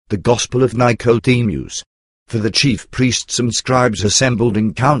the gospel of Nicodemus. For the chief priests and scribes assembled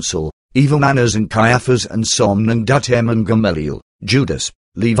in council, even Annas and Caiaphas and Simon and Dutem and Gamaliel, Judas,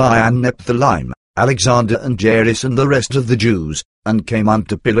 Levi and Nephthalim, Alexander and Jairus and the rest of the Jews, and came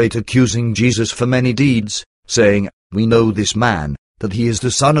unto Pilate accusing Jesus for many deeds, saying, We know this man, that he is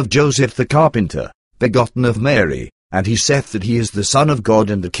the son of Joseph the carpenter, begotten of Mary, and he saith that he is the Son of God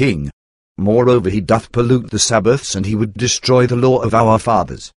and the King. Moreover he doth pollute the Sabbaths, and he would destroy the law of our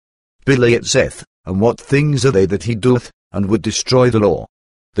fathers. Pilate saith, And what things are they that he doeth, and would destroy the law?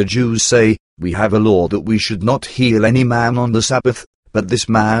 The Jews say, We have a law that we should not heal any man on the Sabbath, but this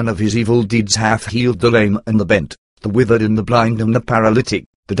man of his evil deeds hath healed the lame and the bent, the withered and the blind and the paralytic,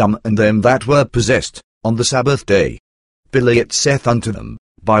 the dumb and them that were possessed, on the Sabbath day. Pilate saith unto them,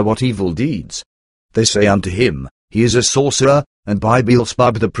 By what evil deeds? They say unto him, He is a sorcerer, and by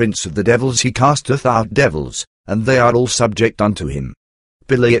Beelzebub the prince of the devils he casteth out devils, and they are all subject unto him.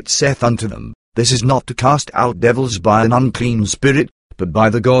 Pilate saith unto them, This is not to cast out devils by an unclean spirit, but by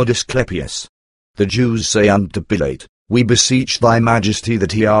the god Asclepius. The Jews say unto Pilate, We beseech thy majesty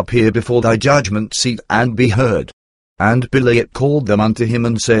that he appear before thy judgment seat and be heard. And Pilate called them unto him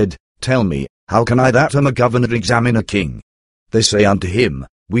and said, Tell me, how can I that am a governor examine a king? They say unto him,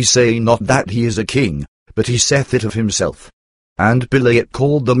 We say not that he is a king, but he saith it of himself. And Pilate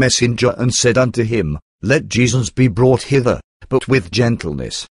called the messenger and said unto him, Let Jesus be brought hither, but with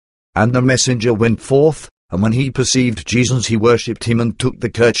gentleness. And the messenger went forth, and when he perceived Jesus he worshipped him, and took the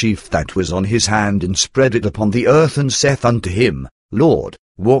kerchief that was on his hand, and spread it upon the earth, and saith unto him, Lord,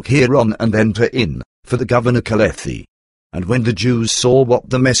 walk hereon and enter in, for the governor calleth thee. And when the Jews saw what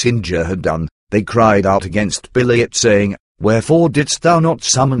the messenger had done, they cried out against Pilate, saying, Wherefore didst thou not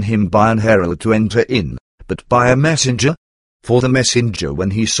summon him by an herald to enter in, but by a messenger? For the messenger,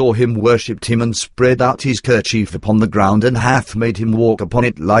 when he saw him, worshipped him, and spread out his kerchief upon the ground, and hath made him walk upon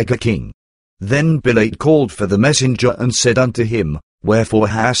it like a king. Then Pilate called for the messenger, and said unto him, Wherefore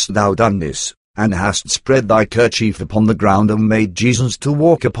hast thou done this, and hast spread thy kerchief upon the ground, and made Jesus to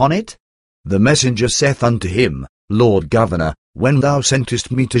walk upon it? The messenger saith unto him, Lord governor, when thou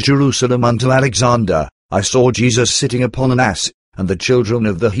sentest me to Jerusalem unto Alexander, I saw Jesus sitting upon an ass, and the children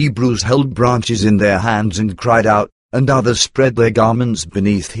of the Hebrews held branches in their hands, and cried out, and others spread their garments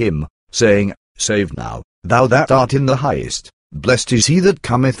beneath him, saying, Save now, thou that art in the highest, blessed is he that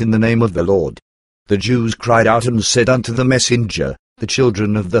cometh in the name of the Lord. The Jews cried out and said unto the messenger, The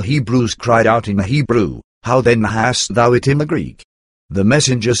children of the Hebrews cried out in Hebrew, How then hast thou it in the Greek? The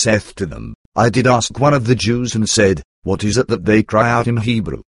messenger saith to them, I did ask one of the Jews, and said, What is it that they cry out in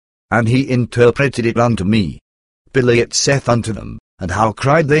Hebrew? And he interpreted it unto me. Pilate saith unto them, And how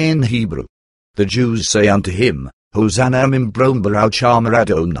cried they in Hebrew? The Jews say unto him, Hosanna Mimbrom Barouchama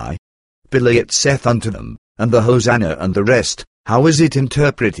Adonai. Pilate saith unto them, And the Hosanna and the rest, how is it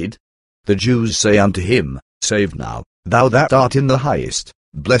interpreted? The Jews say unto him, Save now, thou that art in the highest,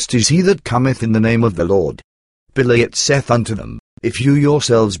 blessed is he that cometh in the name of the Lord. Pilate saith unto them, If you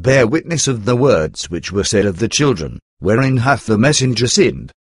yourselves bear witness of the words which were said of the children, wherein hath the messenger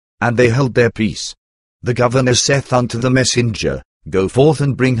sinned? And they held their peace. The governor saith unto the messenger, Go forth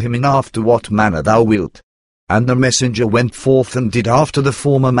and bring him in after what manner thou wilt. And the messenger went forth and did after the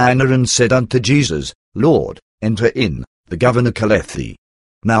former manner, and said unto Jesus, Lord, enter in, the governor calleth thee.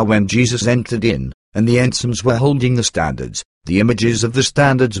 Now when Jesus entered in, and the ensigns were holding the standards, the images of the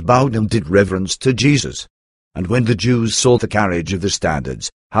standards bowed and did reverence to Jesus. And when the Jews saw the carriage of the standards,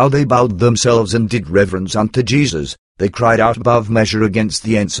 how they bowed themselves and did reverence unto Jesus, they cried out above measure against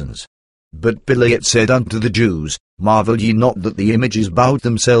the ensigns. But Pilate said unto the Jews, Marvel ye not that the images bowed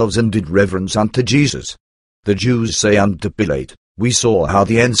themselves and did reverence unto Jesus? The Jews say unto Pilate, We saw how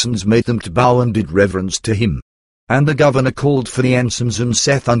the ensigns made them to bow and did reverence to him. And the governor called for the ensigns, and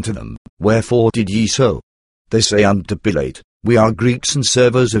saith unto them, Wherefore did ye so? They say unto Pilate, We are Greeks and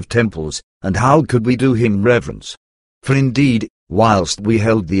servers of temples, and how could we do him reverence? For indeed, whilst we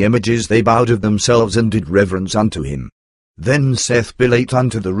held the images, they bowed of themselves and did reverence unto him. Then saith Pilate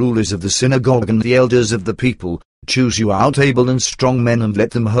unto the rulers of the synagogue and the elders of the people, Choose you out able and strong men, and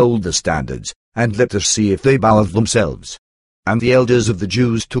let them hold the standards, and let us see if they bow of themselves. And the elders of the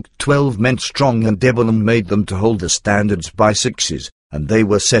Jews took 12 men strong and able, and made them to hold the standards by sixes, and they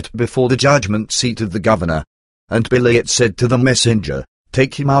were set before the judgment seat of the governor. And Pilate said to the messenger,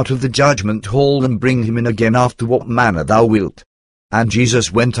 Take him out of the judgment hall, and bring him in again after what manner thou wilt. And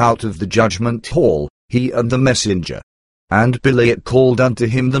Jesus went out of the judgment hall, he and the messenger. And Pilate called unto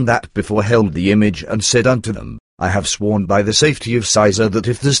him them that before held the image, and said unto them, I have sworn by the safety of Caesar that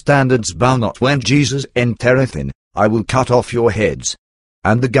if the standards bow not when Jesus entereth in, I will cut off your heads.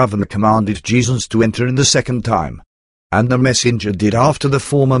 And the governor commanded Jesus to enter in the second time. And the messenger did after the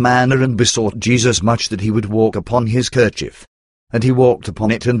former manner, and besought Jesus much that he would walk upon his kerchief. And he walked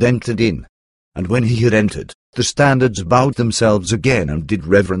upon it and entered in. And when he had entered, the standards bowed themselves again and did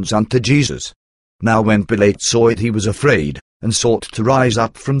reverence unto Jesus. Now when Pilate saw it, he was afraid, and sought to rise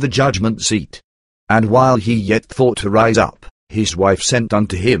up from the judgment seat. And while he yet thought to rise up, his wife sent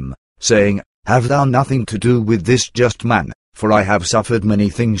unto him, saying, Have thou nothing to do with this just man, for I have suffered many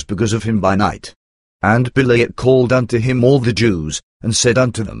things because of him by night. And Pilate called unto him all the Jews, and said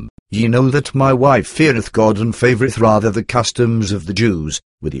unto them, Ye know that my wife feareth God, and favoureth rather the customs of the Jews,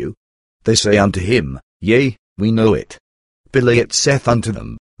 with you. They say unto him, Yea, we know it. Pilate saith unto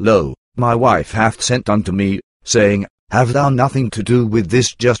them, Lo, my wife hath sent unto me, saying, Have thou nothing to do with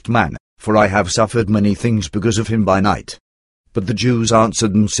this just man, for I have suffered many things because of him by night. But the Jews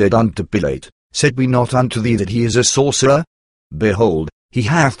answered and said unto Pilate, Said we not unto thee that he is a sorcerer? Behold, he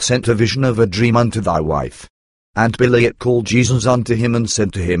hath sent a vision of a dream unto thy wife. And Pilate called Jesus unto him, and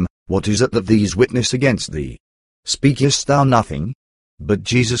said to him, What is it that these witness against thee? Speakest thou nothing? But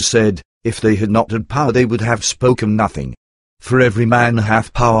Jesus said, If they had not had power, they would have spoken nothing. For every man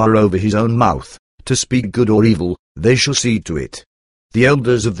hath power over his own mouth, to speak good or evil, they shall see to it. The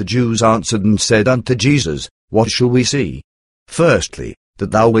elders of the Jews answered and said unto Jesus, What shall we see? Firstly,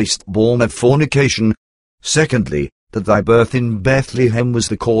 that thou wast born of fornication. Secondly, that thy birth in Bethlehem was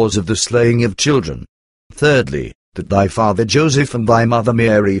the cause of the slaying of children. Thirdly, that thy father Joseph and thy mother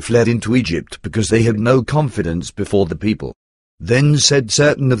Mary fled into Egypt, because they had no confidence before the people. Then said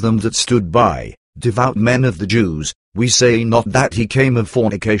certain of them that stood by, devout men of the Jews, We say not that he came of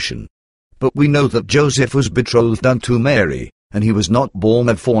fornication. But we know that Joseph was betrothed unto Mary, and he was not born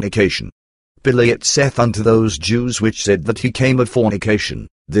of fornication. Pilate saith unto those Jews which said that he came of fornication,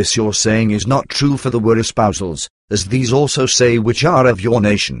 This your saying is not true, for there were espousals, as these also say which are of your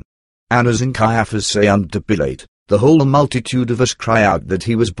nation. Annas and Caiaphas say unto Pilate, The whole multitude of us cry out that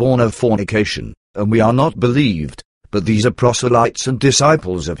he was born of fornication, and we are not believed, but these are proselytes and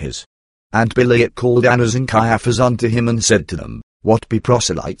disciples of his. And Pilate called Annas and Caiaphas unto him, and said to them, What be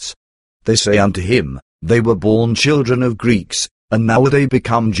proselytes? They say unto him, They were born children of Greeks, and now are they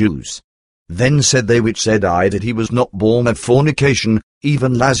become Jews. Then said they which said I that he was not born of fornication,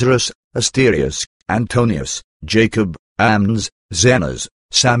 even Lazarus, Asterius, Antonius, Jacob, Amnes, Zenas,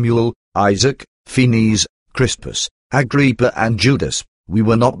 Samuel, Isaac, Phoenix, Crispus, Agrippa and Judas, we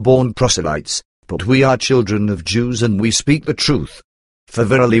were not born proselytes, but we are children of Jews, and we speak the truth. For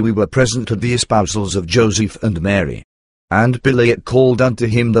verily we were present at the espousals of Joseph and Mary. And Pilate called unto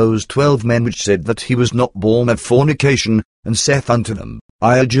him those 12 men which said that he was not born of fornication, and saith unto them,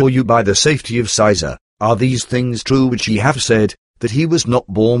 I adjure you by the safety of Caesar, are these things true which ye have said, that he was not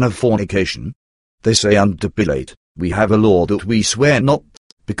born of fornication? They say unto Pilate, We have a law that we swear not,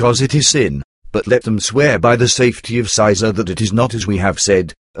 because it is sin, but let them swear by the safety of Caesar that it is not as we have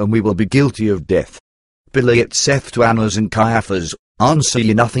said, and we will be guilty of death. Pilate saith to Annas and Caiaphas, Answer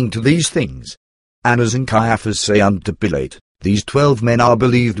ye nothing to these things? Annas and Caiaphas say unto Pilate, These 12 men are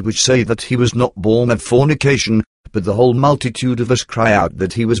believed which say that he was not born of fornication, but the whole multitude of us cry out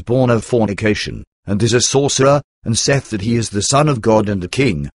that he was born of fornication, and is a sorcerer, and saith that he is the Son of God and a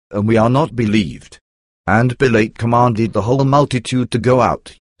King, and we are not believed. And Pilate commanded the whole multitude to go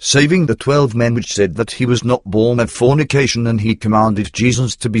out, saving the 12 men which said that he was not born of fornication, and he commanded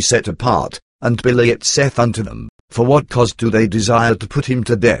Jesus to be set apart. And Pilate saith unto them, For what cause do they desire to put him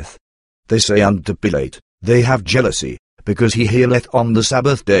to death? They say unto Pilate, They have jealousy, because he healeth on the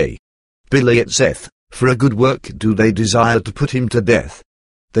Sabbath day. Pilate saith, For a good work do they desire to put him to death.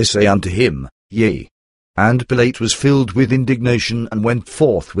 They say unto him, Yea. And Pilate was filled with indignation, and went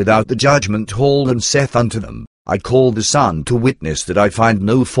forth without the judgment hall, and saith unto them, I call the Son to witness that I find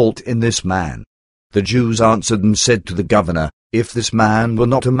no fault in this man. The Jews answered and said to the governor, If this man were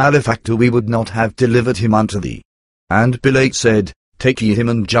not a malefactor, we would not have delivered him unto thee. And Pilate said, Take ye him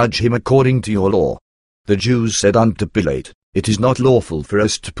and judge him according to your law. The Jews said unto Pilate, It is not lawful for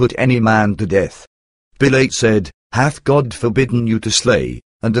us to put any man to death. Pilate said, Hath God forbidden you to slay,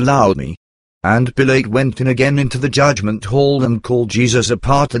 and allowed me? And Pilate went in again into the judgment hall, and called Jesus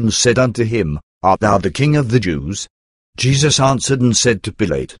apart, and said unto him, Art thou the King of the Jews? Jesus answered and said to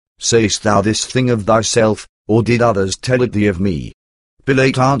Pilate, Sayest thou this thing of thyself, or did others tell it thee of me?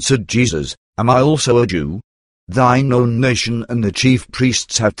 Pilate answered Jesus, Am I also a Jew? Thine own nation and the chief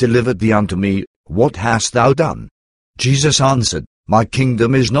priests have delivered thee unto me. What hast thou done? Jesus answered, My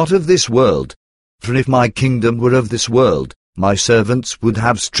kingdom is not of this world. For if my kingdom were of this world, my servants would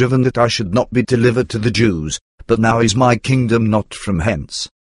have striven that I should not be delivered to the Jews, but now is my kingdom not from hence.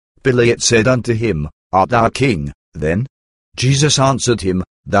 Pilate said unto him, Art thou a king, then? Jesus answered him,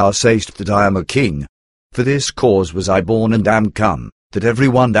 Thou sayest that I am a king. For this cause was I born and am come, that every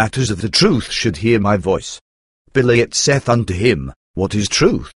one that is of the truth should hear my voice. Pilate saith unto him, What is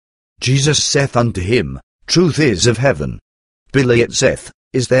truth? Jesus saith unto him, Truth is of heaven. Pilate saith,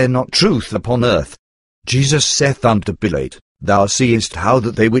 Is there not truth upon earth? Jesus saith unto Pilate, Thou seest how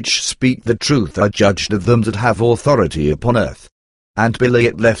that they which speak the truth are judged of them that have authority upon earth. And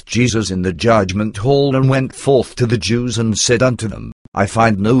Pilate left Jesus in the judgment hall and went forth to the Jews and said unto them, I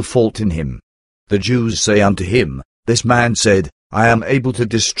find no fault in him. The Jews say unto him, This man said, I am able to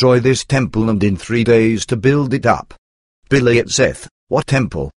destroy this temple and in 3 days to build it up. Pilate saith, What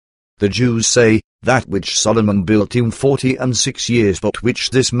temple? The Jews say, That which Solomon built in 46 years, but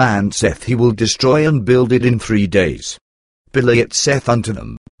which this man saith he will destroy and build it in 3 days. Pilate saith unto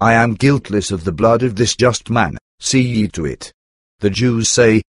them, I am guiltless of the blood of this just man, see ye to it. The Jews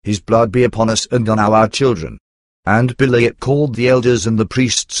say, His blood be upon us and on our children. And Pilate called the elders and the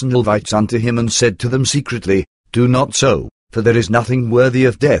priests and Levites unto him and said to them secretly, Do not so, for there is nothing worthy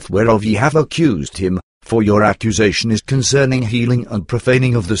of death whereof ye have accused him, for your accusation is concerning healing and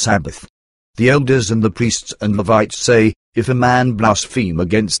profaning of the Sabbath. The elders and the priests and Levites say, If a man blaspheme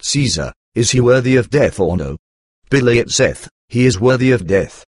against Caesar, is he worthy of death or no? Pilate saith, He is worthy of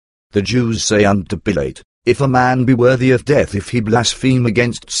death. The Jews say unto Pilate, If a man be worthy of death if he blaspheme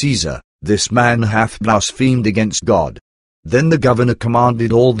against Caesar, this man hath blasphemed against God. Then the governor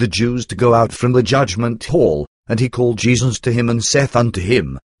commanded all the Jews to go out from the judgment hall, and he called Jesus to him and saith unto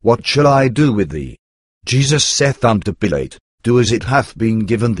him, What shall I do with thee? Jesus saith unto Pilate, Do as it hath been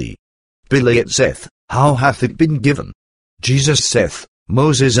given thee. Pilate saith, How hath it been given? Jesus saith,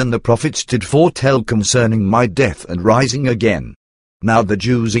 Moses and the prophets did foretell concerning my death and rising again. Now the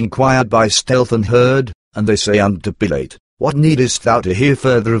Jews inquired by stealth and heard, and they say unto Pilate, What needest thou to hear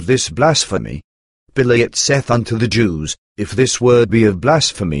further of this blasphemy? Pilate saith unto the Jews, If this word be of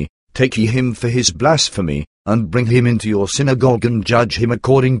blasphemy, take ye him for his blasphemy, and bring him into your synagogue and judge him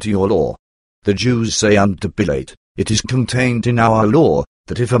according to your law. The Jews say unto Pilate, It is contained in our law,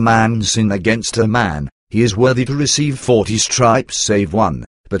 that if a man sin against a man, he is worthy to receive 40 stripes save one,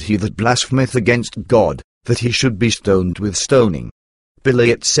 but he that blasphemeth against God, that he should be stoned with stoning.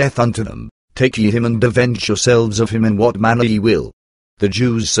 Pilate saith unto them, Take ye him and avenge yourselves of him in what manner ye will. The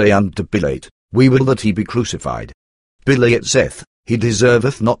Jews say unto Pilate, We will that he be crucified. Pilate saith, He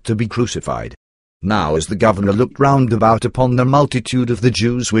deserveth not to be crucified. Now as the governor looked round about upon the multitude of the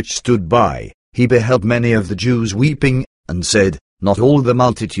Jews which stood by, he beheld many of the Jews weeping, and said, Not all the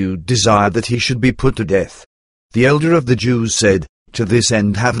multitude desired that he should be put to death. The elder of the Jews said, To this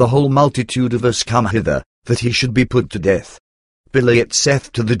end have the whole multitude of us come hither, that he should be put to death. Pilate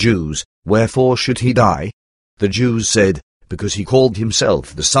saith to the Jews, Wherefore should he die? The Jews said, Because he called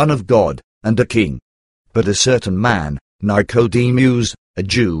himself the Son of God, and a king. But a certain man, Nicodemus, a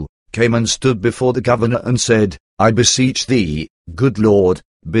Jew, came and stood before the governor and said, I beseech thee, good Lord,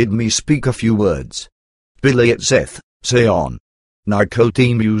 bid me speak a few words. Pilate saith, Say on.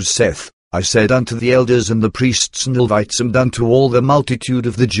 Nicodemus saith, I said unto the elders and the priests and Levites and unto all the multitude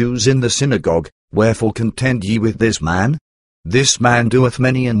of the Jews in the synagogue, Wherefore contend ye with this man? This man doeth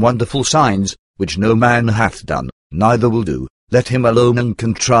many and wonderful signs, which no man hath done, neither will do. Let him alone and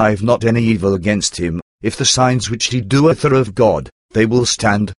contrive not any evil against him. If the signs which he doeth are of God, they will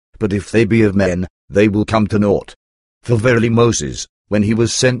stand, but if they be of men, they will come to naught. For verily Moses, when he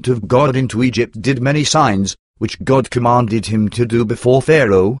was sent of God into Egypt, did many signs, which God commanded him to do before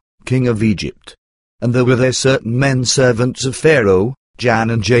Pharaoh, king of Egypt. And there were there certain men servants of Pharaoh, Jan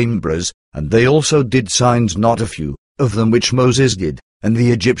and Jambres, and they also did signs not a few of them which Moses did, and the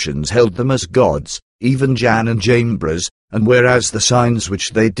Egyptians held them as gods, even Jan and Jambres, and whereas the signs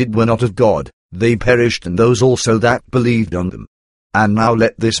which they did were not of God, they perished, and those also that believed on them. And now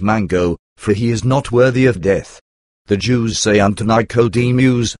let this man go, for he is not worthy of death. The Jews say unto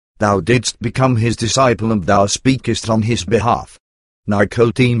Nicodemus, Thou didst become his disciple, and thou speakest on his behalf.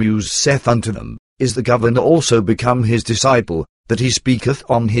 Nicodemus saith unto them, Is the governor also become his disciple, that he speaketh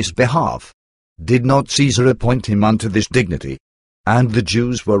on his behalf? Did not Caesar appoint him unto this dignity? And the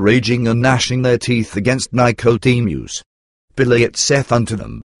Jews were raging and gnashing their teeth against Nicodemus. Pilate saith unto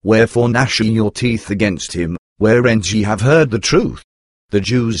them, Wherefore gnash ye your teeth against him, whereince ye have heard the truth? The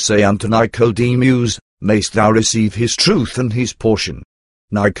Jews say unto Nicodemus, Mayst thou receive his truth and his portion?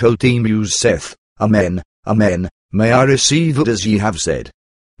 Nicodemus saith, Amen, amen, may I receive it as ye have said.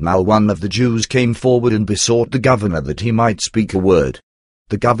 Now one of the Jews came forward and besought the governor that he might speak a word.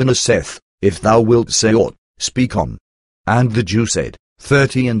 The governor saith, If thou wilt say aught, speak on. And the Jew said,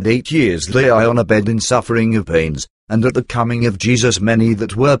 38 years lay I on a bed in suffering of pains, and at the coming of Jesus many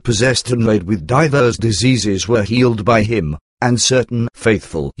that were possessed and laid with divers diseases were healed by him, And certain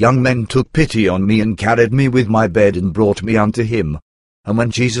faithful young men took pity on me and carried me with my bed and brought me unto him. And when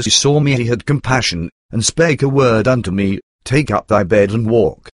Jesus saw me he had compassion, and spake a word unto me, Take up thy bed and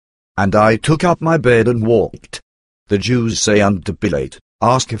walk. And I took up my bed and walked. The Jews say unto Pilate,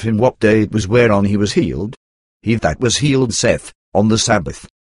 Ask of him what day it was whereon he was healed. He that was healed saith, On the Sabbath.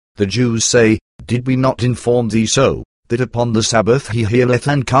 The Jews say, Did we not inform thee so, that upon the Sabbath he healeth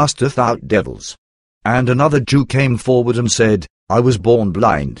and casteth out devils? And another Jew came forward and said, I was born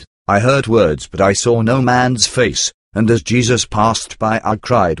blind, I heard words but I saw no man's face, and as Jesus passed by I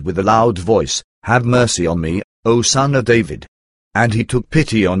cried with a loud voice, Have mercy on me, O Son of David. And he took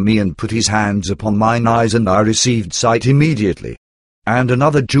pity on me and put his hands upon mine eyes, and I received sight immediately. And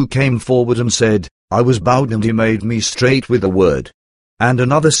another Jew came forward and said, I was bowed and he made me straight with a word. And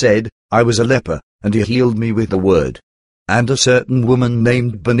another said, I was a leper, and he healed me with a word. And a certain woman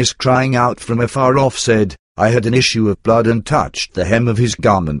named Bernice crying out from afar off said, I had an issue of blood and touched the hem of his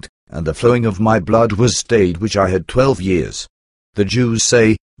garment, and the flowing of my blood was stayed which I had 12 years. The Jews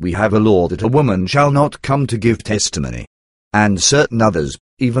say, We have a law that a woman shall not come to give testimony. And certain others,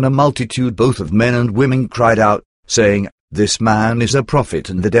 even a multitude both of men and women, cried out, saying, This man is a prophet,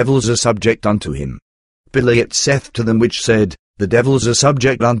 and the devils are subject unto him. Pilate saith to them which said, The devils are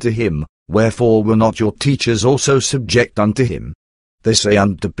subject unto him, Wherefore were not your teachers also subject unto him? They say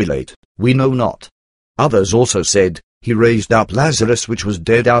unto Pilate, We know not. Others also said, He raised up Lazarus which was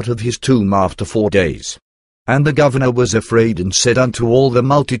dead out of his tomb after 4 days. And the governor was afraid, and said unto all the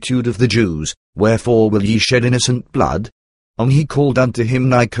multitude of the Jews, Wherefore will ye shed innocent blood? And he called unto him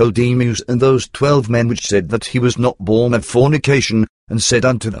Nicodemus and those 12 men which said that he was not born of fornication, and said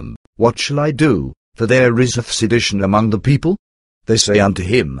unto them, What shall I do, for there riseth sedition among the people? They say unto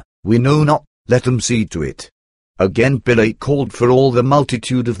him, We know not, let them see to it. Again Pilate called for all the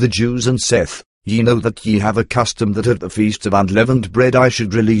multitude of the Jews, and saith, Ye know that ye have a custom that at the feast of unleavened bread I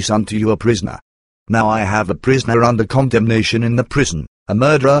should release unto you a prisoner. Now I have a prisoner under condemnation in the prison, a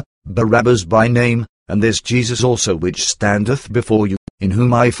murderer, Barabbas by name, and this Jesus also which standeth before you, in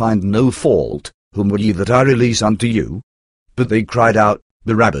whom I find no fault. Whom will ye that I release unto you? But they cried out,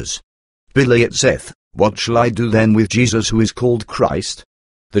 Barabbas. Pilate saith, What shall I do then with Jesus who is called Christ?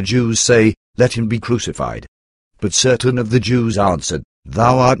 The Jews say, Let him be crucified. But certain of the Jews answered,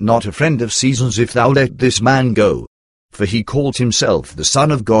 Thou art not a friend of Caesar's if thou let this man go. For he called himself the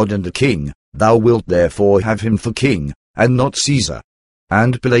Son of God and a king, thou wilt therefore have him for king, and not Caesar.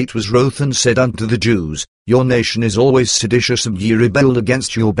 And Pilate was wroth and said unto the Jews, Your nation is always seditious, and ye rebel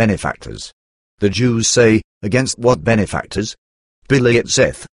against your benefactors. The Jews say, Against what benefactors? Pilate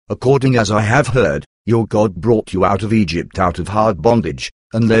saith, According as I have heard, your God brought you out of Egypt out of hard bondage,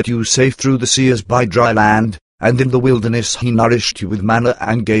 and led you safe through the sea as by dry land, and in the wilderness he nourished you with manna,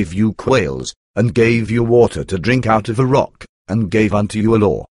 and gave you quails, and gave you water to drink out of a rock, and gave unto you a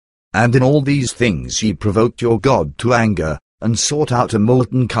law. And in all these things ye provoked your God to anger, and sought out a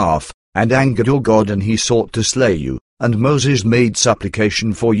molten calf, and angered your God, and he sought to slay you, and Moses made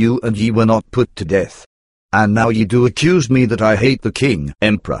supplication for you, and ye were not put to death. And now ye do accuse me that I hate the king,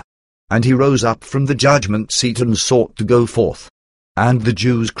 emperor. And he rose up from the judgment seat and sought to go forth. And the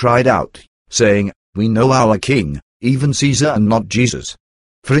Jews cried out, saying, We know our king, even Caesar, and not Jesus.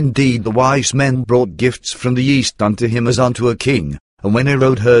 For indeed the wise men brought gifts from the east unto him as unto a king, and when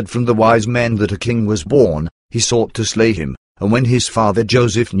Herod heard from the wise men that a king was born, he sought to slay him, and when his father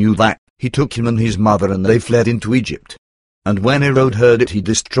Joseph knew that, he took him and his mother, and they fled into Egypt. And when Herod heard it, he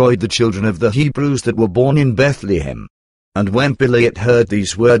destroyed the children of the Hebrews that were born in Bethlehem. And when Pilate heard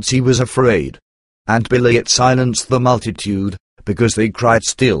these words, he was afraid. And Pilate silenced the multitude, because they cried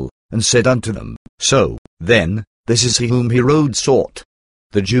still, and said unto them, So, then, this is he whom Herod sought.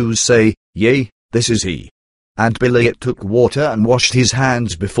 The Jews say, Yea, this is he. And Pilate took water and washed his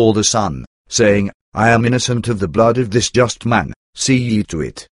hands before the sun, saying, I am innocent of the blood of this just man, see ye to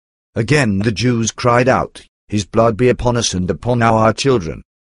it. Again the Jews cried out, His blood be upon us and upon our children.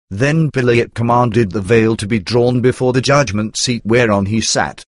 Then Pilate commanded the veil to be drawn before the judgment seat whereon he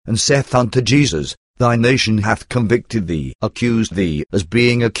sat, and saith unto Jesus, Thy nation hath convicted thee, accused thee, as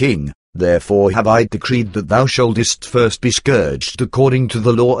being a king. Therefore have I decreed that thou shouldest first be scourged according to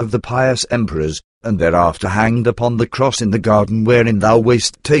the law of the pious emperors, and thereafter hanged upon the cross in the garden wherein thou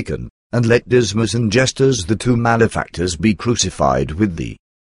wast taken, and let Dismas and Justus the 2 malefactors be crucified with thee.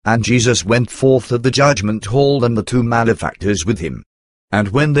 And Jesus went forth of the judgment hall, and the 2 malefactors with him. And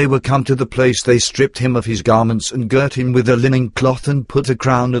when they were come to the place, they stripped him of his garments, and girt him with a linen cloth, and put a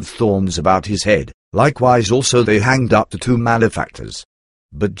crown of thorns about his head. Likewise also they hanged up the 2 malefactors.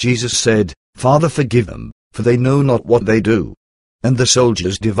 But Jesus said, Father, forgive them, for they know not what they do. And the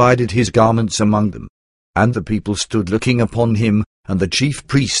soldiers divided his garments among them. And the people stood looking upon him, and the chief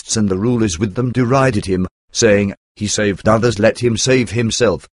priests and the rulers with them derided him, saying, He saved others, let him save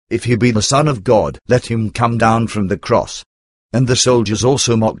himself. If he be the Son of God, let him come down from the cross. And the soldiers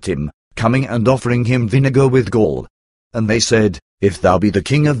also mocked him, coming and offering him vinegar with gall. And they said, If thou be the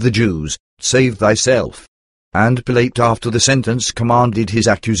King of the Jews, save thyself. And Pilate after the sentence commanded his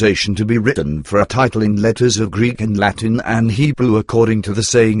accusation to be written for a title in letters of Greek and Latin and Hebrew according to the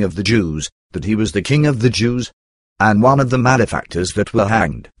saying of the Jews, that he was the King of the Jews. And one of the malefactors that were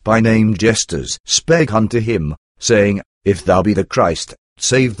hanged, by name Justus, spake unto him, saying, If thou be the Christ,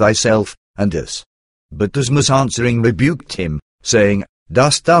 save thyself, and us. But Dismas answering rebuked him, saying,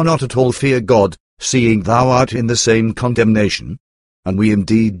 Dost thou not at all fear God, seeing thou art in the same condemnation? And we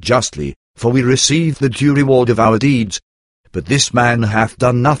indeed justly, for we receive the due reward of our deeds. But this man hath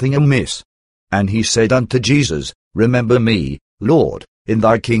done nothing amiss. And he said unto Jesus, Remember me, Lord, in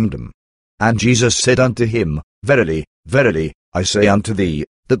thy kingdom. And Jesus said unto him, Verily, verily, I say unto thee,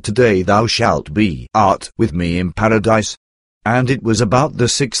 that today thou shalt art with me in paradise. And it was about the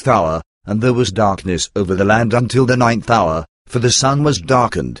 6th hour, and there was darkness over the land until the 9th hour, for the sun was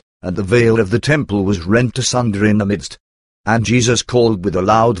darkened, and the veil of the temple was rent asunder in the midst. And Jesus called with a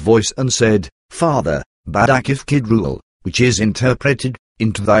loud voice and said, Father, Badakith Kidrul, which is interpreted,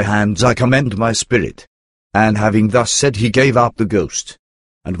 Into thy hands I commend my spirit. And having thus said he gave up the ghost.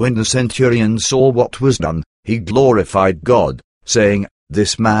 And when the centurion saw what was done, he glorified God, saying,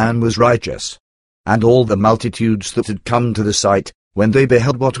 This man was righteous. And all the multitudes that had come to the sight, when they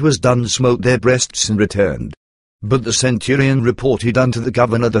beheld what was done, smote their breasts and returned. But the centurion reported unto the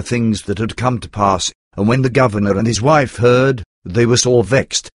governor the things that had come to pass. And when the governor and his wife heard, they were sore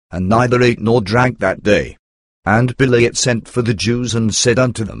vexed, and neither ate nor drank that day. And Pilate sent for the Jews and said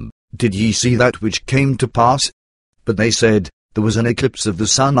unto them, Did ye see that which came to pass? But they said, There was an eclipse of the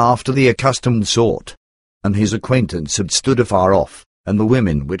sun after the accustomed sort. And his acquaintance had stood afar off, and the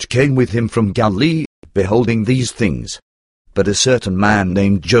women which came with him from Galilee, beholding these things. But a certain man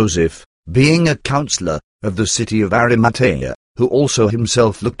named Joseph, being a counselor of the city of Arimathea, who also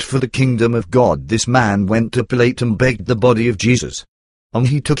himself looked for the kingdom of God, this man went to Pilate and begged the body of Jesus. And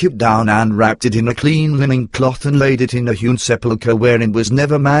he took it down and wrapped it in a clean linen cloth and laid it in a hewn sepulchre wherein was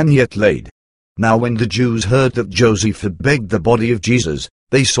never man yet laid. Now when the Jews heard that Joseph had begged the body of Jesus,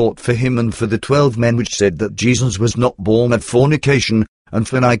 they sought for him and for the 12 men which said that Jesus was not born of fornication, and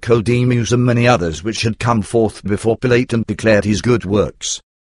for Nicodemus and many others which had come forth before Pilate and declared his good works.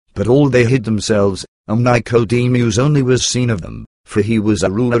 But all they hid themselves, and Nicodemus only was seen of them, for he was a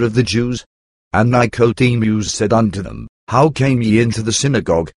ruler of the Jews. And Nicodemus said unto them, How came ye into the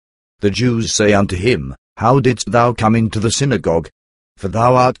synagogue? The Jews say unto him, How didst thou come into the synagogue? For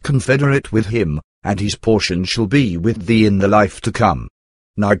thou art confederate with him, and his portion shall be with thee in the life to come.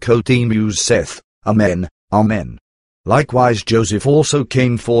 Nicodemus saith, Amen, Amen. Likewise Joseph also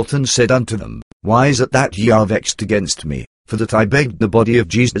came forth and said unto them, Why is it that ye are vexed against me, for that I begged the body of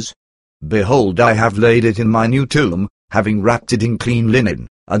Jesus? Behold, I have laid it in my new tomb, having wrapped it in clean linen,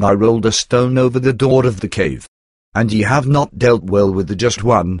 and I rolled a stone over the door of the cave. And ye have not dealt well with the just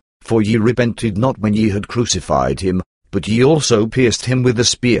one, for ye repented not when ye had crucified him, but ye also pierced him with a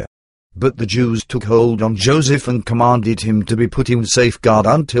spear. But the Jews took hold on Joseph and commanded him to be put in safeguard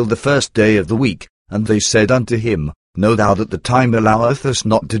until the 1st day of the week, and they said unto him, Know thou that the time alloweth us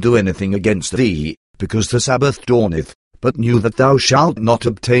not to do anything against thee, because the Sabbath dawneth, but knew that thou shalt not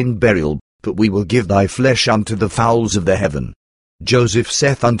obtain burial, but we will give thy flesh unto the fowls of the heaven. Joseph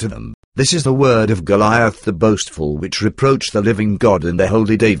saith unto them, This is the word of Goliath the boastful, which reproached the living God and the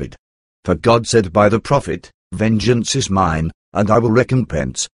holy David. For God said by the prophet, Vengeance is mine, and I will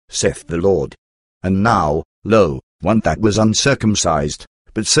recompense, saith the Lord. And now, lo, one that was uncircumcised,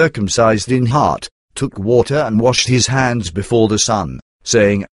 but circumcised in heart, took water and washed his hands before the sun,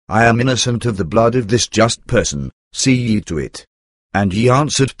 saying, I am innocent of the blood of this just person, see ye to it. And ye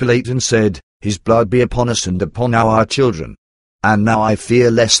answered Pilate and said, His blood be upon us and upon our children. And now I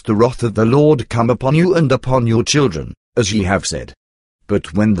fear lest the wrath of the Lord come upon you and upon your children, as ye have said.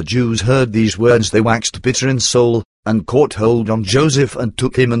 But when the Jews heard these words, they waxed bitter in soul, and caught hold on Joseph and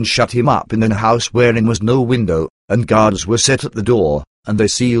took him and shut him up in an house wherein was no window, and guards were set at the door, and they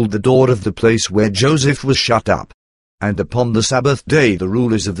sealed the door of the place where Joseph was shut up. And upon the Sabbath day the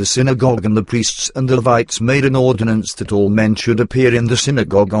rulers of the synagogue and the priests and the Levites made an ordinance that all men should appear in the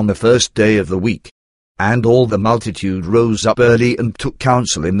synagogue on the 1st day of the week. And all the multitude rose up early and took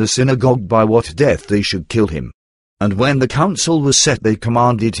counsel in the synagogue by what death they should kill him. And when the counsel was set, they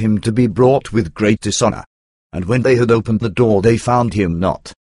commanded him to be brought with great dishonor. And when they had opened the door, they found him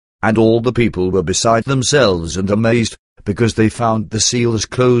not. And all the people were beside themselves and amazed, because they found the seals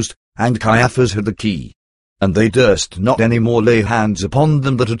closed, and Caiaphas had the key. And they durst not any more lay hands upon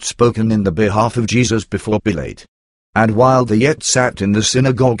them that had spoken in the behalf of Jesus before Pilate. And while they yet sat in the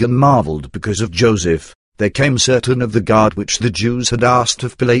synagogue and marveled because of Joseph, there came certain of the guard which the Jews had asked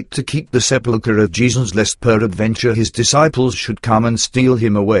of Pilate to keep the sepulchre of Jesus, lest peradventure his disciples should come and steal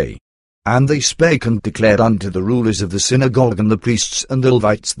him away. And they spake and declared unto the rulers of the synagogue and the priests and the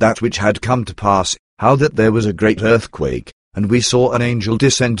Levites that which had come to pass, how that there was a great earthquake, and we saw an angel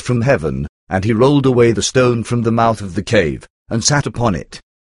descend from heaven, and he rolled away the stone from the mouth of the cave, and sat upon it.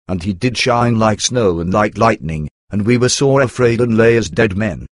 And he did shine like snow and like lightning, and we were sore afraid and lay as dead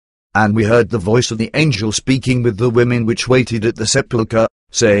men. And we heard the voice of the angel speaking with the women which waited at the sepulchre,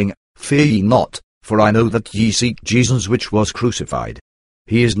 saying, Fear ye not, for I know that ye seek Jesus which was crucified.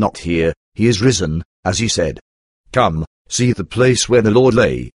 He is not here, he is risen, as he said. Come, see the place where the Lord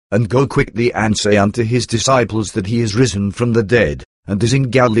lay, and go quickly and say unto his disciples that he is risen from the dead, and is in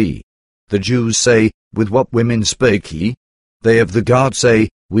Galilee. The Jews say, With what women spake he? They of the guard say,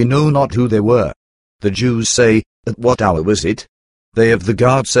 We know not who they were. The Jews say, At what hour was it? They of the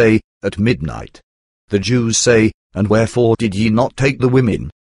guard say, At midnight. The Jews say, And wherefore did ye not take the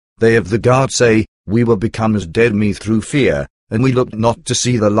women? They of the guard say, We were become as dead men through fear, and we looked not to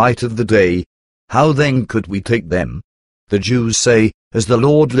see the light of the day. How then could we take them? The Jews say, As the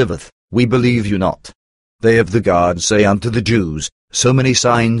Lord liveth, we believe you not. They of the guard say unto the Jews, So many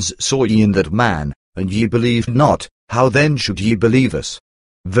signs saw ye in that man, and ye believed not, how then should ye believe us?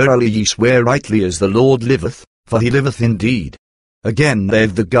 Verily ye swear rightly as the Lord liveth, for he liveth indeed. Again they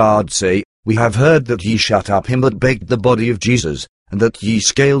of the guard say, We have heard that ye shut up him that begged the body of Jesus, and that ye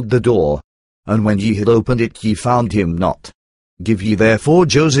scaled the door. And when ye had opened it ye found him not. Give ye therefore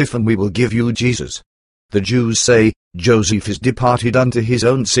Joseph, and we will give you Jesus. The Jews say, Joseph is departed unto his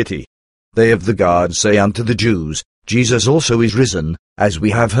own city. They of the guard say unto the Jews, Jesus also is risen, as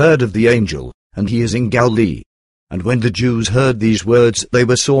we have heard of the angel, and he is in Galilee. And when the Jews heard these words they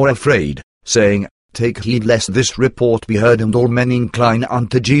were sore afraid, saying, Take heed lest this report be heard, and all men incline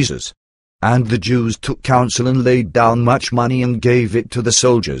unto Jesus. And the Jews took counsel and laid down much money and gave it to the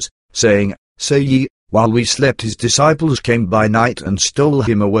soldiers, saying, Say ye, while we slept his disciples came by night and stole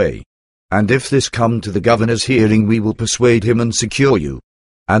him away. And if this come to the governor's hearing we will persuade him and secure you.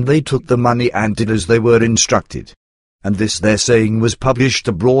 And they took the money and did as they were instructed. And this their saying was published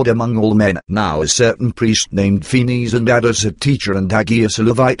abroad among all men. Now a certain priest named Phinehas, and Annas a teacher, and Aggeus a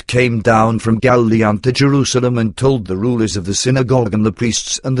Levite came down from Galilee unto Jerusalem, and told the rulers of the synagogue and the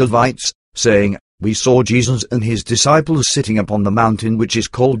priests and the Levites, saying, We saw Jesus and his disciples sitting upon the mountain which is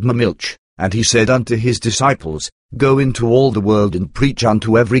called Milch. And he said unto his disciples, Go into all the world and preach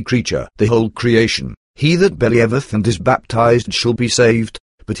unto every creature, the whole creation. He that believeth and is baptized shall be saved,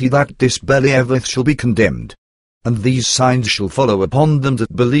 but he that disbelieveth shall be condemned. And these signs shall follow upon them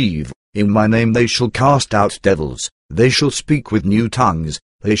that believe. In my name they shall cast out devils, they shall speak with new tongues,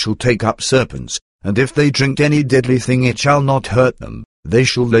 they shall take up serpents, and if they drink any deadly thing it shall not hurt them, they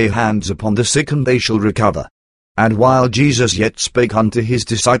shall lay hands upon the sick and they shall recover. And while Jesus yet spake unto his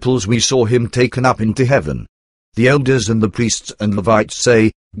disciples we saw him taken up into heaven. The elders and the priests and Levites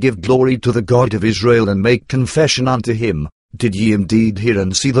say, Give glory to the God of Israel, and make confession unto him, Did ye indeed hear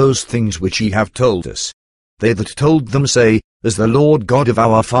and see those things which ye have told us? They that told them say, As the Lord God of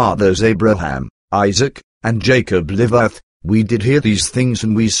our fathers Abraham, Isaac, and Jacob liveth, we did hear these things,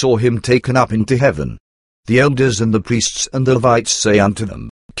 and we saw him taken up into heaven. The elders and the priests and the Levites say unto them,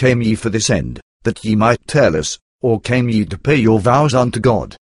 Came ye for this end, that ye might tell us, or came ye to pay your vows unto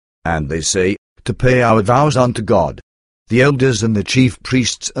God? And they say, To pay our vows unto God. The elders and the chief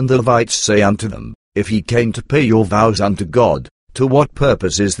priests and the Levites say unto them, If ye came to pay your vows unto God, to what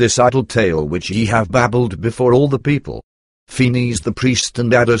purpose is this idle tale which ye have babbled before all the people? Phinehas the priest,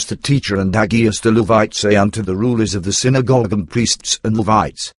 and Annas the teacher, and Aggeus the Levite say unto the rulers of the synagogue and priests and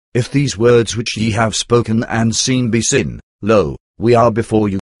Levites, If these words which ye have spoken and seen be sin, lo, we are before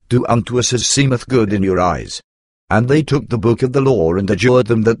you, do unto us as seemeth good in your eyes. And they took the book of the law and adjured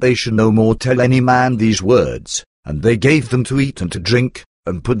them that they should no more tell any man these words, and they gave them to eat and to drink,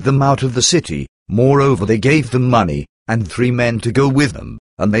 and put them out of the city. Moreover they gave them money, and 3 men to go with them,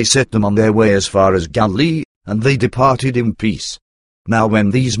 and they set them on their way as far as Galilee, and they departed in peace. Now when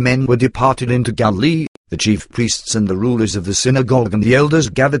these men were departed into Galilee, the chief priests and the rulers of the synagogue and the elders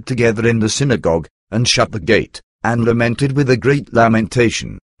gathered together in the synagogue, and shut the gate, and lamented with a great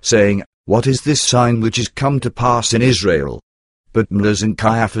lamentation, saying, What is this sign which is come to pass in Israel? But Annas and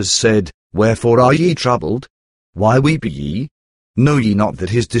Caiaphas said, Wherefore are ye troubled? Why weep ye? Know ye not that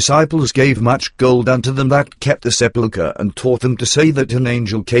his disciples gave much gold unto them that kept the sepulchre, and taught them to say that an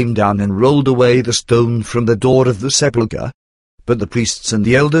angel came down and rolled away the stone from the door of the sepulchre? But the priests and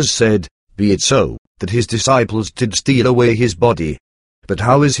the elders said, be it so, that his disciples did steal away his body. But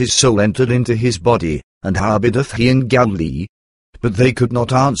how is his soul entered into his body, and how abideth he in Galilee? But they could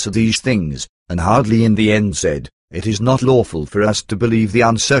not answer these things, and hardly in the end said, It is not lawful for us to believe the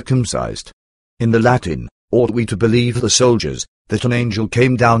uncircumcised. In the Latin, ought we to believe the soldiers, that an angel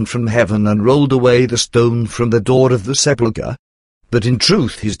came down from heaven and rolled away the stone from the door of the sepulchre? But in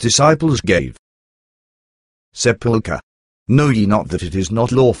truth his disciples gave. Sepulchre. Know ye not that it is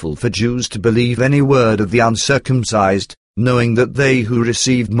not lawful for Jews to believe any word of the uncircumcised, knowing that they who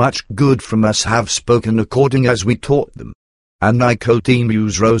received much good from us have spoken according as we taught them? And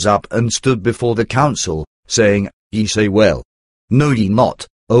Nicodemus rose up and stood before the council, saying, Ye say well. Know ye not,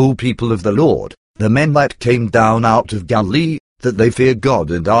 O people of the Lord, the men that came down out of Galilee, that they fear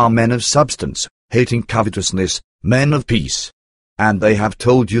God and are men of substance, hating covetousness, men of peace? And they have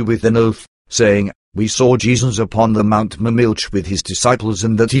told you with an oath, saying, We saw Jesus upon the Mount Mamilch with his disciples,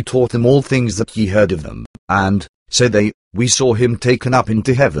 and that he taught them all things that ye heard of them. And, said they, we saw him taken up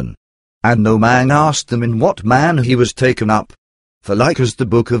into heaven. And no man asked them in what manner he was taken up. For like as the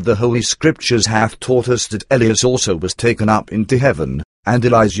book of the Holy Scriptures hath taught us that Elias also was taken up into heaven, and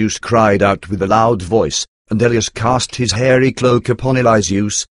Eliseus cried out with a loud voice, and Elias cast his hairy cloak upon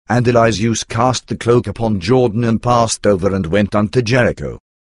Eliseus, and Eliseus cast the cloak upon Jordan and passed over and went unto Jericho.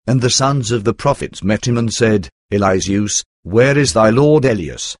 And the sons of the prophets met him and said, Eliseus, where is thy lord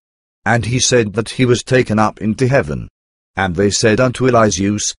Elias? And he said that he was taken up into heaven. And they said unto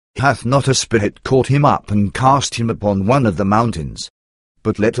Eliseus, Hath not a spirit caught him up and cast him upon one of the mountains?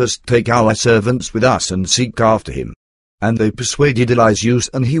 But let us take our servants with us and seek after him. And they persuaded Eliseus,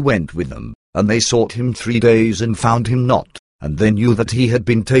 and he went with them. And they sought him 3 days and found him not, and they knew that he had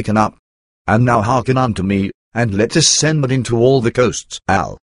been taken up. And now hearken unto me, and let us send into all the coasts,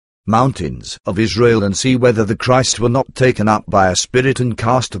 mountains of Israel, and see whether the Christ were not taken up by a spirit and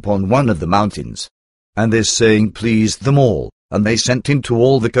cast upon one of the mountains. And this saying pleased them all, and they sent into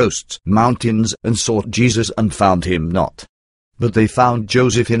all the coasts, mountains, and sought Jesus, and found him not. But they found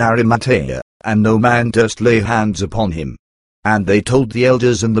Joseph in Arimathea, and no man durst lay hands upon him. And they told the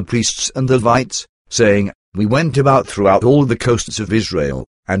elders and the priests and the Levites, saying, We went about throughout all the coasts of Israel,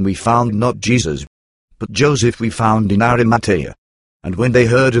 and we found not Jesus. But Joseph we found in Arimathea. And when they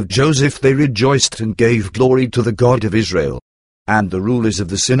heard of Joseph they rejoiced and gave glory to the God of Israel. And the rulers of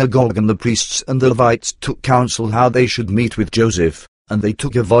the synagogue and the priests and the Levites took counsel how they should meet with Joseph, and they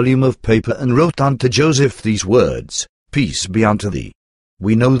took a volume of paper and wrote unto Joseph these words, Peace be unto thee.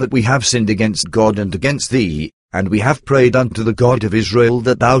 We know that we have sinned against God and against thee, and we have prayed unto the God of Israel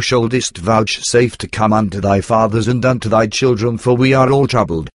that thou shouldest vouchsafe to come unto thy fathers and unto thy children, for we are all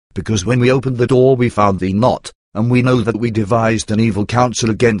troubled, because when we opened the door we found thee not, and we know that we devised an evil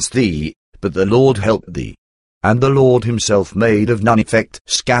counsel against thee, but the Lord helped thee. And the Lord himself made of none effect,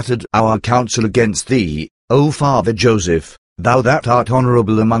 scattered our counsel against thee, O Father Joseph, thou that art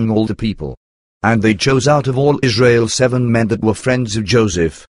honorable among all the people. And they chose out of all Israel 7 men that were friends of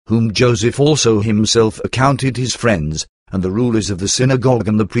Joseph, whom Joseph also himself accounted his friends. And the rulers of the synagogue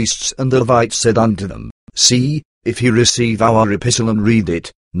and the priests and the Levites said unto them, See, if he receive our epistle and read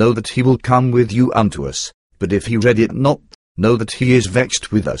it, know that he will come with you unto us. But if he read it not, know that he is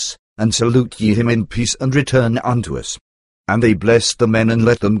vexed with us, and salute ye him in peace and return unto us. And they blessed the men and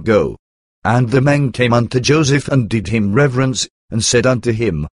let them go. And the men came unto Joseph and did him reverence, and said unto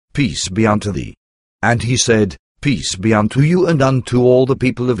him, Peace be unto thee. And he said, Peace be unto you and unto all the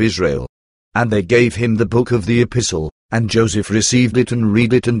people of Israel. And they gave him the book of the epistle, and Joseph received it and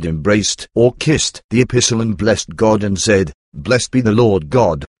read it and embraced or kissed the epistle and blessed God and said, Blessed be the Lord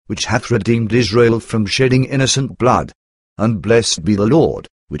God, which hath redeemed Israel from shedding innocent blood. And blessed be the Lord,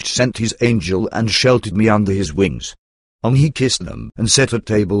 which sent his angel and sheltered me under his wings. And he kissed them and set a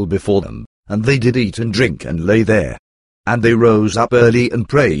table before them, and they did eat and drink and lay there. And they rose up early and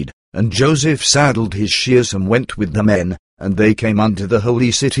prayed, and Joseph saddled his shears and went with the men, and they came unto the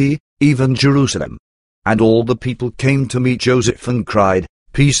holy city, even Jerusalem. And all the people came to meet Joseph and cried,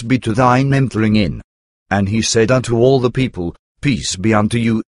 Peace be to thine entering in. And he said unto all the people, Peace be unto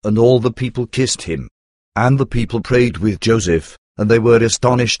you, and all the people kissed him. And the people prayed with Joseph, and they were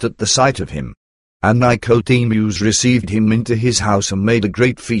astonished at the sight of him. And Nicodemus received him into his house and made a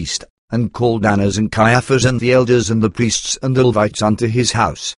great feast, and called Annas and Caiaphas and the elders and the priests and the Levites unto his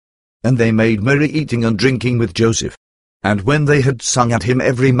house. And they made merry eating and drinking with Joseph. And when they had sung at him,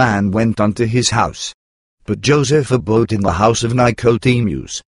 every man went unto his house. But Joseph abode in the house of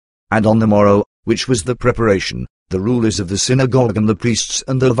Nicodemus. And on the morrow, which was the preparation, the rulers of the synagogue and the priests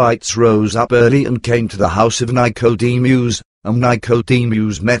and the Levites rose up early and came to the house of Nicodemus. And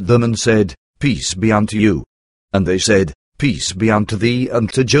Nicodemus met them and said, Peace be unto you. And they said, Peace be unto thee,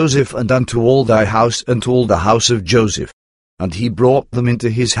 and to Joseph, and unto all thy house, and to all the house of Joseph. And he brought them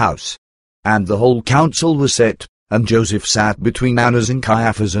into his house. And the whole council was set, and Joseph sat between Annas and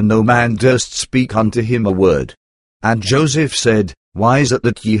Caiaphas, and no man durst speak unto him a word. And Joseph said, Why is it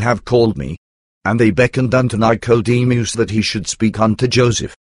that ye have called me? And they beckoned unto Nicodemus that he should speak unto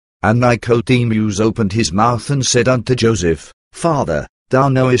Joseph. And Nicodemus opened his mouth and said unto Joseph, Father, thou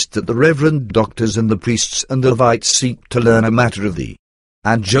knowest that the reverend doctors and the priests and the Levites seek to learn a matter of thee.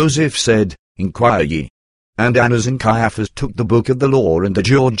 And Joseph said, Inquire ye. And Annas and Caiaphas took the book of the law and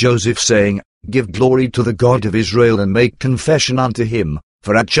adjured Joseph, saying, Give glory to the God of Israel, and make confession unto him.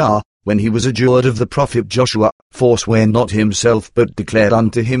 For Achah, when he was adjured of the prophet Joshua, forswear not himself, but declared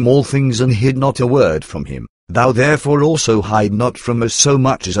unto him all things, and hid not a word from him. Thou therefore also hide not from us so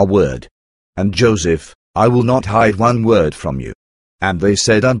much as a word. And Joseph, I will not hide one word from you. And they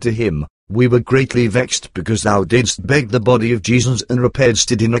said unto him, We were greatly vexed, because thou didst beg the body of Jesus, and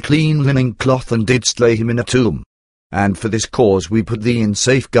repaidst it in a clean linen cloth, and didst lay him in a tomb. And for this cause we put thee in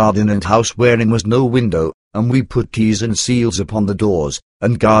safe garden and house, wherein was no window, and we put keys and seals upon the doors,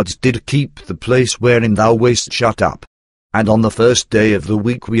 and guards did keep the place wherein thou wast shut up. And on the first day of the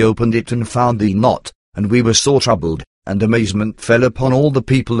week we opened it, and found thee not, and we were sore troubled, and amazement fell upon all the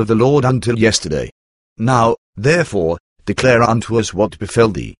people of the Lord until yesterday. Now, therefore, declare unto us what befell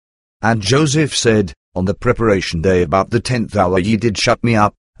thee. And Joseph said, On the preparation day about the 10th hour ye did shut me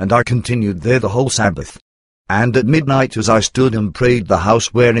up, and I continued there the whole Sabbath. And at midnight, as I stood and prayed, the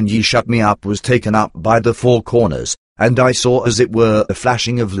house wherein ye shut me up was taken up by the four corners, and I saw as it were a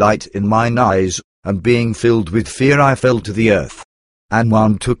flashing of light in mine eyes, and being filled with fear I fell to the earth. And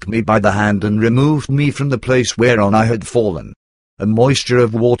one took me by the hand and removed me from the place whereon I had fallen. And moisture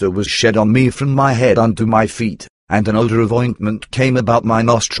of water was shed on me from my head unto my feet, and an odor of ointment came about my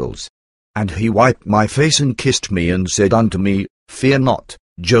nostrils. And he wiped my face and kissed me, and said unto me, Fear not,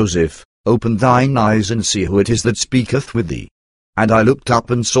 Joseph, open thine eyes and see who it is that speaketh with thee. And I looked up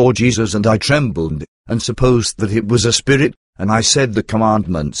and saw Jesus, and I trembled, and supposed that it was a spirit, and I said the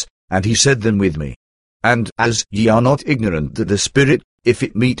commandments, and he said them with me. And as ye are not ignorant that the spirit, if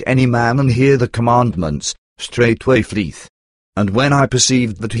it meet any man and hear the commandments, straightway fleeth. And when I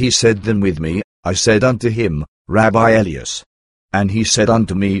perceived that he said them with me, I said unto him, Rabbi Elias. And he said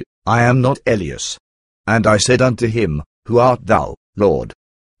unto me, I am not Elias. And I said unto him, Who art thou, Lord?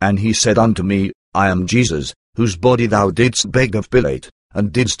 And he said unto me, I am Jesus, whose body thou didst beg of Pilate,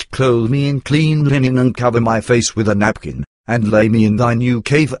 and didst clothe me in clean linen, and cover my face with a napkin, and lay me in thy new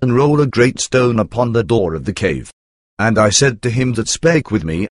cave, and roll a great stone upon the door of the cave. And I said to him that spake with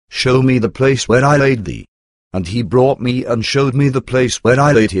me, Show me the place where I laid thee. And he brought me and showed me the place where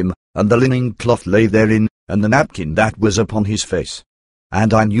I laid him, and the linen cloth lay therein, and the napkin that was upon his face.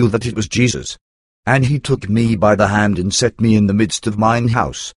 And I knew that it was Jesus. And he took me by the hand and set me in the midst of mine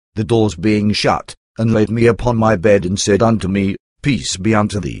house, the doors being shut, and laid me upon my bed, and said unto me, Peace be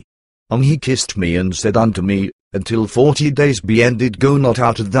unto thee. And he kissed me, and said unto me, Until 40 days be ended, go not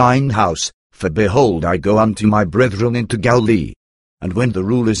out of thine house, for behold, I go unto my brethren into Galilee. And when the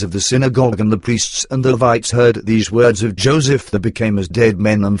rulers of the synagogue and the priests and the Levites heard these words of Joseph, they became as dead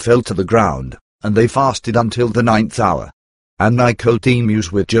men, and fell to the ground, and they fasted until the 9th hour. And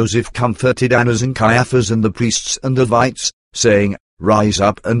Nicodemus with Joseph comforted Annas and Caiaphas and the priests and the Levites, saying, Rise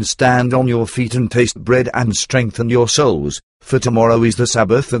up and stand on your feet, and taste bread, and strengthen your souls, for tomorrow is the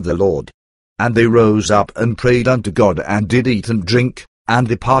Sabbath of the Lord. And they rose up and prayed unto God, and did eat and drink, and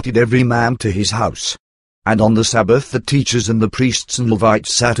departed every man to his house. And on the Sabbath the teachers and the priests and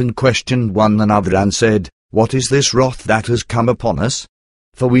Levites sat and questioned one another, and said, What is this wrath that has come upon us?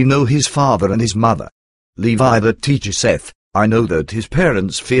 For we know his father and his mother. Levi the teacher saith, I know that his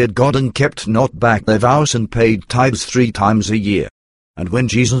parents feared God, and kept not back their vows, and paid tithes 3 times a year. And when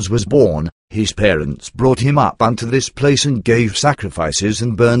Jesus was born, his parents brought him up unto this place, and gave sacrifices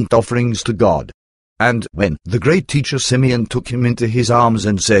and burnt offerings to God. And when the great teacher Simeon took him into his arms,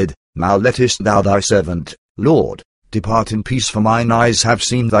 and said, Now lettest thou thy servant, Lord, depart in peace, for mine eyes have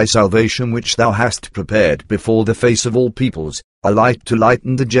seen thy salvation, which thou hast prepared before the face of all peoples, a light to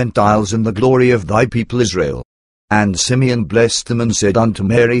lighten the Gentiles, and the glory of thy people Israel. And Simeon blessed them, and said unto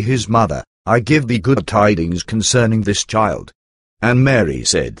Mary his mother, I give thee good tidings concerning this child. And Mary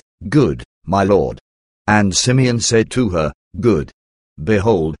said, Good, my Lord. And Simeon said to her, Good.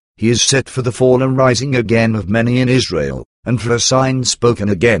 Behold, he is set for the fall and rising again of many in Israel, and for a sign spoken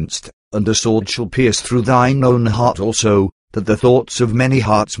against, and a sword shall pierce through thine own heart also, that the thoughts of many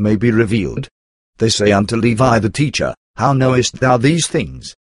hearts may be revealed. They say unto Levi the teacher, How knowest thou these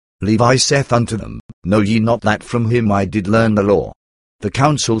things? Levi saith unto them, Know ye not that from him I did learn the law? The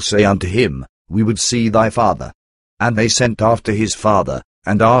council say unto him, We would see thy father. And they sent after his father,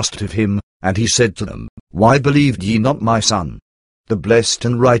 and asked of him, and he said to them, Why believed ye not my son? The blessed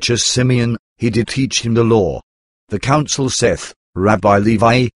and righteous Simeon, he did teach him the law. The council saith, Rabbi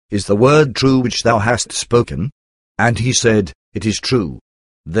Levi, is the word true which thou hast spoken? And he said, It is true.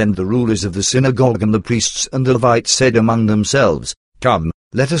 Then the rulers of the synagogue and the priests and the Levites said among themselves, Come,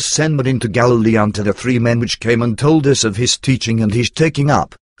 let us send into Galilee unto the 3 men which came and told us of his teaching and his taking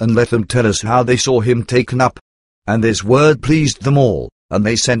up, and let them tell us how they saw him taken up. And this word pleased them all, and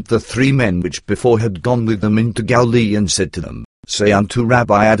they sent the 3 men which before had gone with them into Galilee, and said to them, Say unto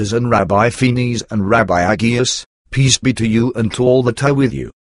Rabbi Adders and Rabbi Phenes and Rabbi Aggeus, Peace be to you and to all that are with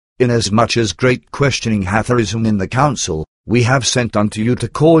you. Inasmuch as great questioning hath arisen in the council, we have sent unto you to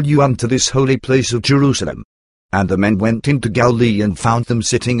call you unto this holy place of Jerusalem. And the men went into Galilee and found them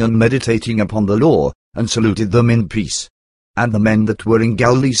sitting and meditating upon the law, and saluted them in peace. And the men that were in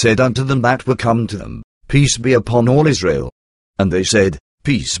Galilee said unto them that were come to them, Peace be upon all Israel. And they said,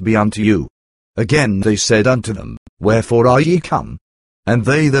 Peace be unto you. Again they said unto them, Wherefore are ye come? And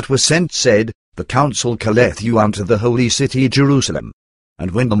they that were sent said, The council calleth you unto the holy city Jerusalem.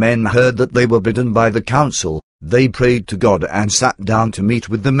 And when the men heard that they were bidden by the council, they prayed to God and sat down to meat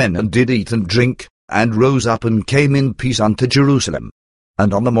with the men, and did eat and drink, and rose up and came in peace unto Jerusalem.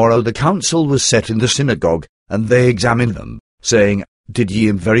 And on the morrow the council was set in the synagogue, and they examined them, saying, Did ye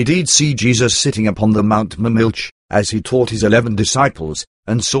in very deed see Jesus sitting upon the Mount Milch, as he taught his 11 disciples,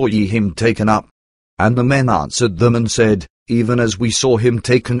 and saw ye him taken up? And the men answered them and said, Even as we saw him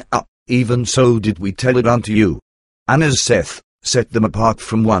taken up, even so did we tell it unto you. Annas saith, Set them apart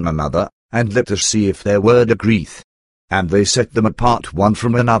from one another, and let us see if their word agreeth. And they set them apart one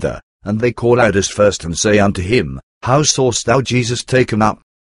from another, and they call Adders first, and say unto him, How sawest thou Jesus taken up?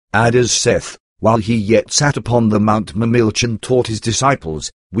 Adders saith, While he yet sat upon the Mount Milch and taught his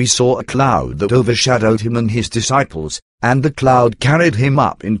disciples, we saw a cloud that overshadowed him and his disciples, and the cloud carried him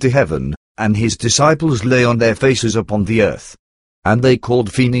up into heaven, and his disciples lay on their faces upon the earth. And they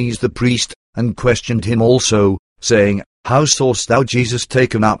called Phenes the priest, and questioned him also, saying, How sawest thou Jesus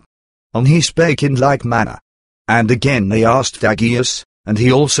taken up? And he spake in like manner. And again they asked Aggeus, and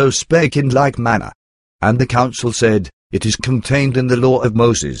he also spake in like manner. And the council said, It is contained in the law of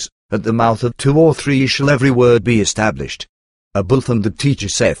Moses, At the mouth of 2 or 3 shall every word be established. Abultham the teacher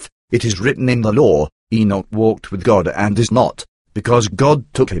saith, It is written in the law, Enoch walked with God and is not, because God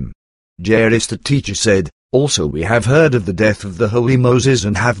took him. Jairus the teacher said, Also we have heard of the death of the holy Moses,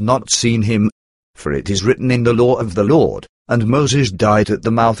 and have not seen him. For it is written in the law of the Lord, And Moses died at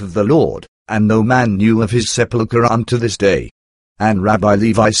the mouth of the Lord, and no man knew of his sepulchre unto this day. And Rabbi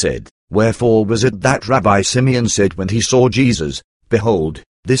Levi said, Wherefore was it that Rabbi Simeon said when he saw Jesus, Behold,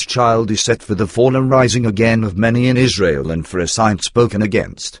 this child is set for the fall and rising again of many in Israel, and for a sign spoken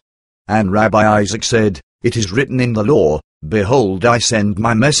against? And Rabbi Isaac said, It is written in the law, Behold, I send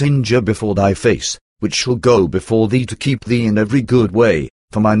my messenger before thy face, which shall go before thee to keep thee in every good way,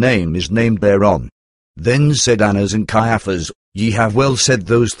 for my name is named thereon. Then said Annas and Caiaphas, Ye have well said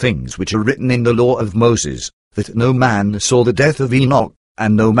those things which are written in the law of Moses, that no man saw the death of Enoch,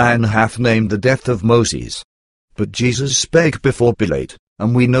 and no man hath named the death of Moses. But Jesus spake before Pilate,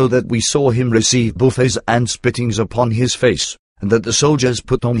 and we know that we saw him receive buffets and spittings upon his face, and that the soldiers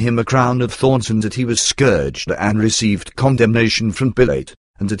put on him a crown of thorns, and that he was scourged and received condemnation from Pilate,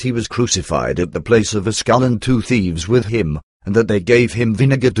 and that he was crucified at the place of a skull, and 2 thieves with him, and that they gave him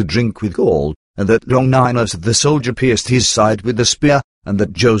vinegar to drink with gall, and that Longinus the soldier pierced his side with a spear, and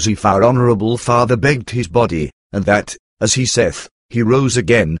that Joseph our honourable father begged his body, and that, as he saith, he rose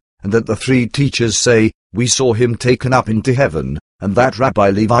again, and that the 3 teachers say, We saw him taken up into heaven, and that Rabbi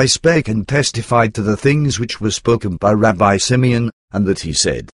Levi spake and testified to the things which were spoken by Rabbi Simeon, and that he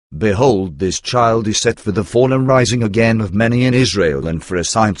said, Behold, this child is set for the fall and rising again of many in Israel, and for a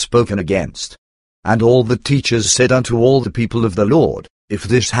sign spoken against. And all the teachers said unto all the people of the Lord, If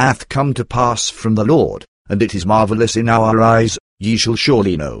this hath come to pass from the Lord, and it is marvelous in our eyes, ye shall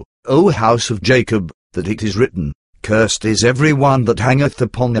surely know, O house of Jacob, that it is written, Cursed is every one that hangeth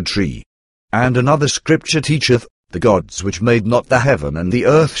upon a tree. And another scripture teacheth, The gods which made not the heaven and the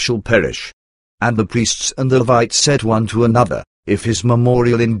earth shall perish. And the priests and the Levites said one to another, If his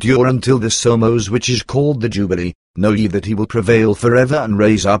memorial endure until the Somos which is called the Jubilee, know ye that he will prevail forever, and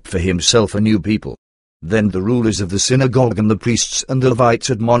raise up for himself a new people. Then the rulers of the synagogue and the priests and the Levites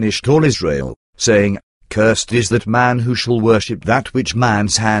admonished all Israel, saying, Cursed is that man who shall worship that which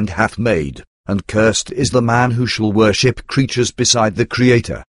man's hand hath made, and cursed is the man who shall worship creatures beside the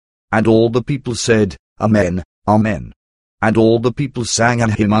Creator. And all the people said, Amen, Amen. And all the people sang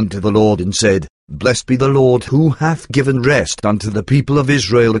an hymn unto the Lord, and said, Blessed be the Lord, who hath given rest unto the people of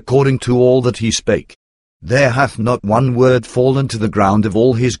Israel according to all that he spake. There hath not one word fallen to the ground of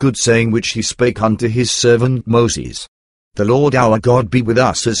all his good saying which he spake unto his servant Moses. The Lord our God be with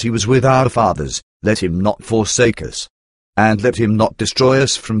us as he was with our fathers, let him not forsake us. And let him not destroy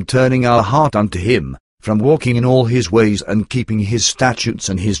us from turning our heart unto him, from walking in all his ways and keeping his statutes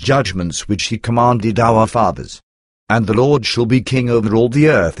and his judgments which he commanded our fathers. And the Lord shall be king over all the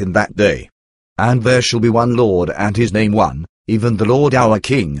earth in that day. And there shall be one Lord and his name one, even the Lord our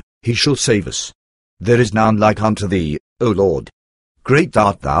King, he shall save us. There is none like unto thee, O Lord. Great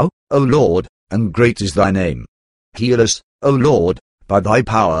art thou, O Lord, and great is thy name. Heal us, O Lord, by thy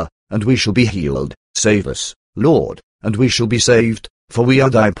power, and we shall be healed. Save us, Lord, and we shall be saved, for we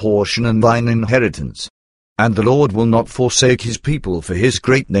are thy portion and thine inheritance. And the Lord will not forsake his people for his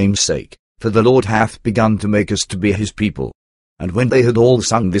great name's sake, for the Lord hath begun to make us to be his people. And when they had all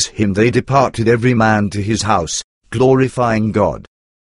sung this hymn, they departed every man to his house, glorifying God.